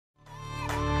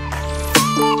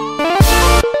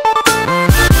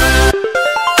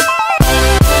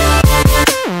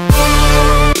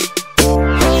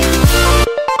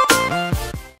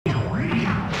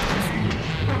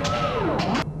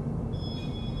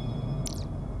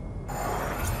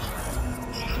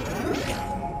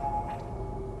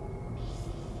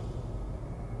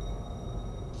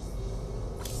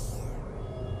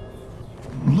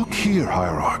here,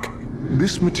 Hierarch.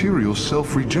 This material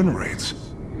self-regenerates.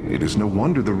 It is no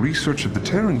wonder the research of the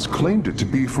Terrans claimed it to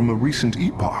be from a recent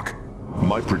epoch.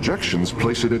 My projections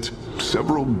place it at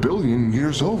several billion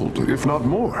years old, if not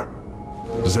more.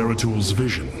 Zeratul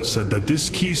vision said that this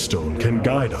keystone can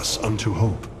guide us unto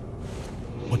hope.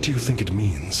 What do you think it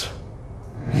means?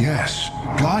 Yes,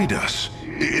 guide us.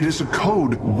 It is a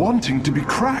code wanting to be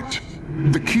cracked.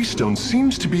 The keystone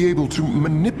seems to be able to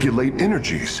manipulate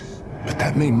energies, but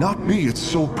that may not be its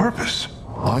sole purpose.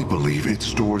 I believe it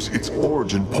stores its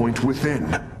origin point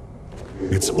within.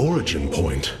 Its origin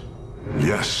point?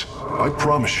 Yes, I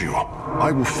promise you.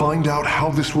 I will find out how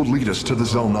this will lead us to the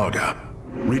Xel'Naga.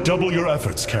 Redouble your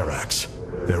efforts, Karax.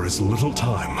 There is little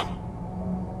time.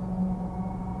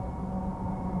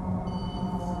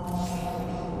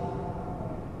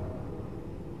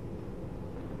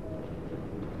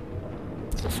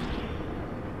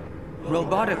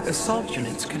 Robotic assault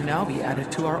units can now be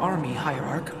added to our army,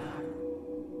 Hierarch.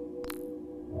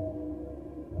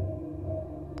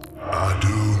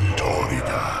 Adun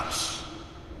Toridas.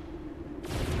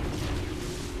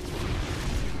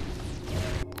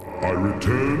 I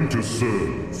return to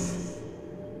serve.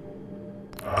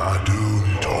 Adun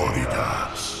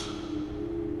Toridas.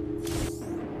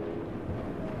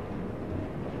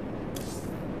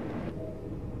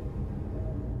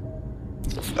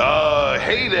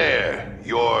 Hey there,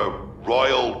 your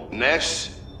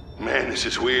royalness. Man, this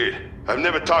is weird. I've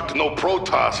never talked to no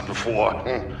Protoss before.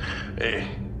 Hey.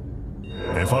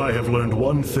 If I have learned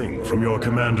one thing from your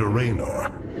commander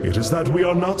Raynor, it is that we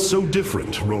are not so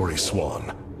different, Rory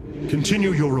Swan.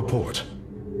 Continue your report.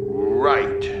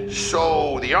 Right.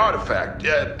 So, the artifact,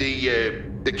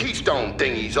 the keystone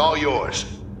thingy's all yours.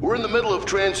 We're in the middle of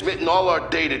transmitting all our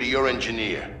data to your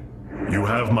engineer. You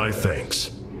have my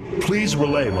thanks. Please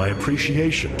relay my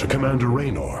appreciation to Commander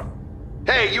Raynor.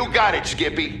 Hey, you got it,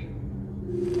 Skippy.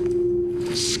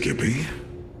 Skippy?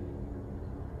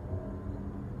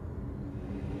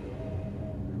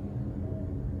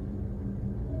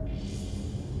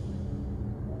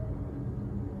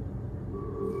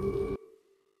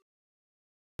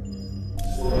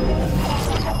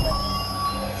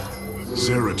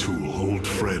 Zeratul, old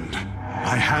friend.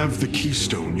 I have the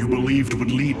keystone you believed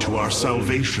would lead to our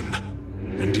salvation.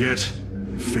 And yet,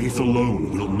 faith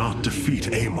alone will not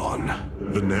defeat Amon.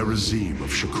 The Nerazim of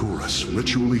Shakuras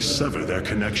ritually sever their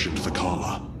connection to the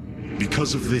Kala.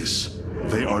 Because of this,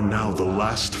 they are now the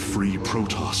last free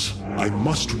Protoss. I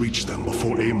must reach them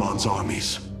before Amon's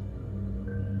armies.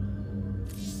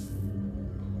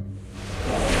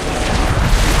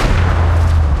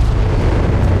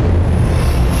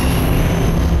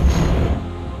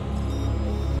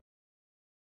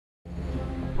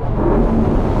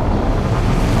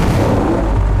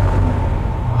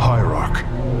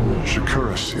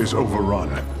 Is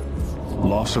overrun.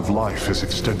 Loss of life is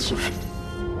extensive.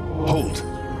 Hold.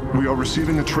 We are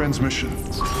receiving a transmission.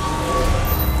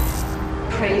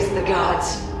 Praise the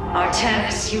gods.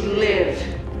 Artanis, you live.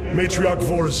 Matriarch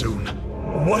Vorazun,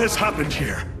 what has happened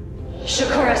here?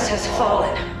 Shakuras has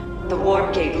fallen. The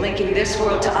warp gate linking this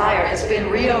world to Ire has been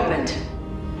reopened.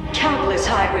 Countless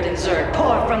hybrid and Zerg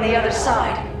pour from the other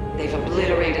side. They've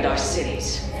obliterated our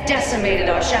cities, decimated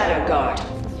our Shadow Guard.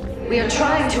 We are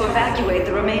trying to evacuate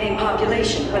the remaining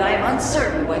population, but I am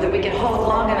uncertain whether we can hold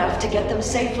long enough to get them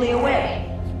safely away.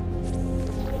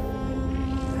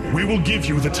 We will give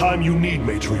you the time you need,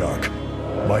 Matriarch.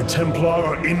 My Templar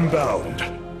are inbound.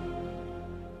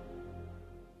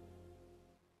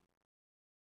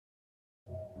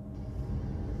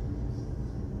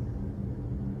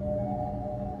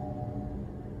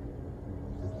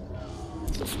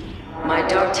 My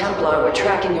Dark Templar were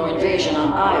tracking your invasion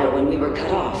on Ire when we were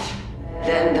cut off.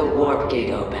 Then the warp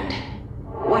gate opened.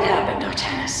 What happened,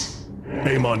 Artanis?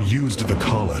 Amon used the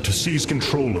Kala to seize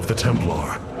control of the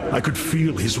Templar. I could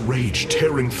feel his rage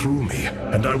tearing through me,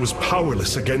 and I was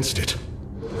powerless against it.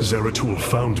 Zeratul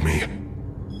found me.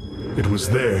 It was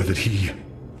there that he...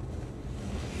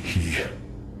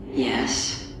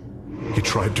 Yes? He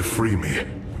tried to free me.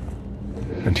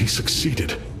 And he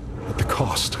succeeded, at the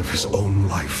cost of his own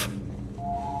life.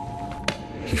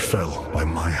 He fell by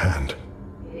my hand.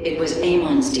 It was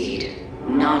Amon's deed,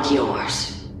 not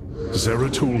yours.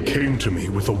 Zeratul came to me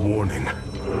with a warning,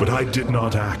 but I did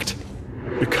not act.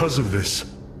 Because of this,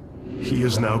 he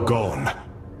is now gone,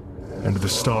 and the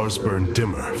stars burn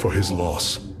dimmer for his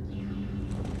loss.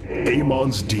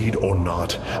 Amon's deed or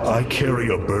not, I carry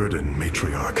a burden,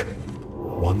 Matriarch.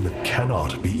 One that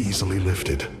cannot be easily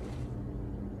lifted.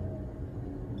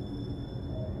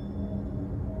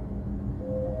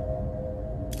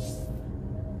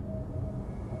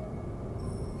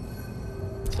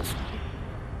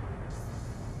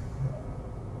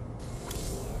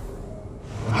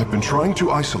 been trying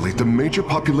to isolate the major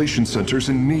population centers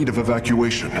in need of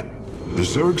evacuation. The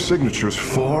Zerg signatures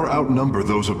far outnumber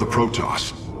those of the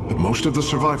Protoss, but most of the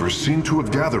survivors seem to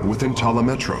have gathered within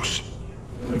Talametros.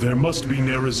 There must be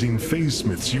Nerazine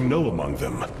phase-smiths you know among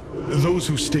them. Those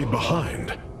who stayed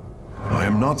behind. I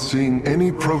am not seeing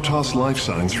any Protoss life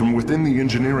signs from within the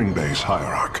engineering base,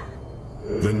 Hierarch.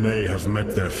 Then they have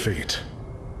met their fate.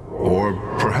 Or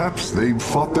perhaps they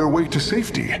fought their way to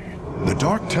safety. The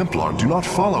Dark Templar do not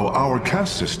follow our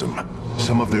caste system.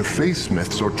 Some of their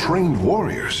faithsmiths are trained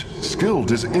warriors,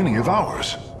 skilled as any of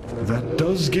ours. That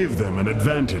does give them an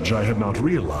advantage I had not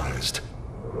realized.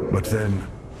 But then,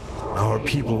 our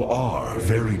people are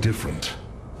very different.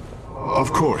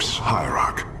 Of course,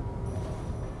 Hierarch.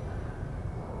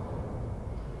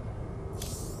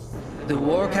 The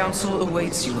War Council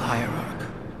awaits you, Hierarch.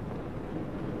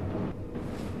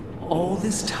 All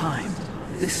this time,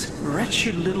 this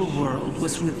wretched little world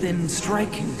was within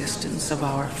striking distance of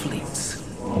our fleets.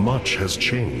 Much has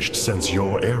changed since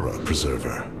your era,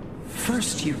 Preserver.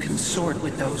 First you consort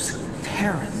with those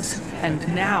Terrans, and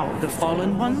now the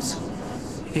Fallen Ones?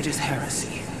 It is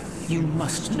heresy. You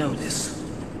must know this.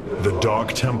 The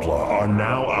Dark Templar are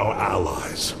now our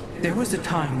allies. There was a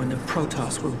time when the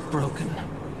Protoss were broken.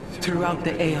 Throughout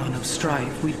the Aeon of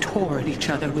Strife, we tore at each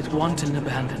other with wanton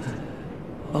abandon.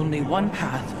 Only one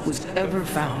path was ever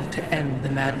found to end the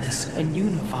madness and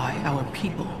unify our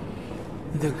people.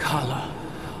 The Kala.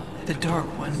 The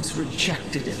Dark Ones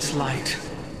rejected its light.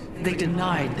 They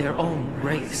denied their own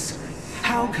race.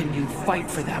 How can you fight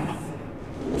for them?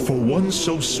 For one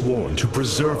so sworn to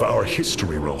preserve our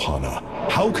history, Rohana,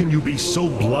 how can you be so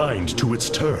blind to its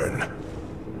turn?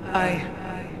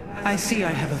 I see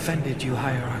I have offended you,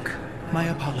 Hierarch. My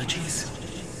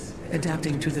apologies.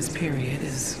 Adapting to this period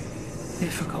is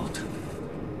difficult.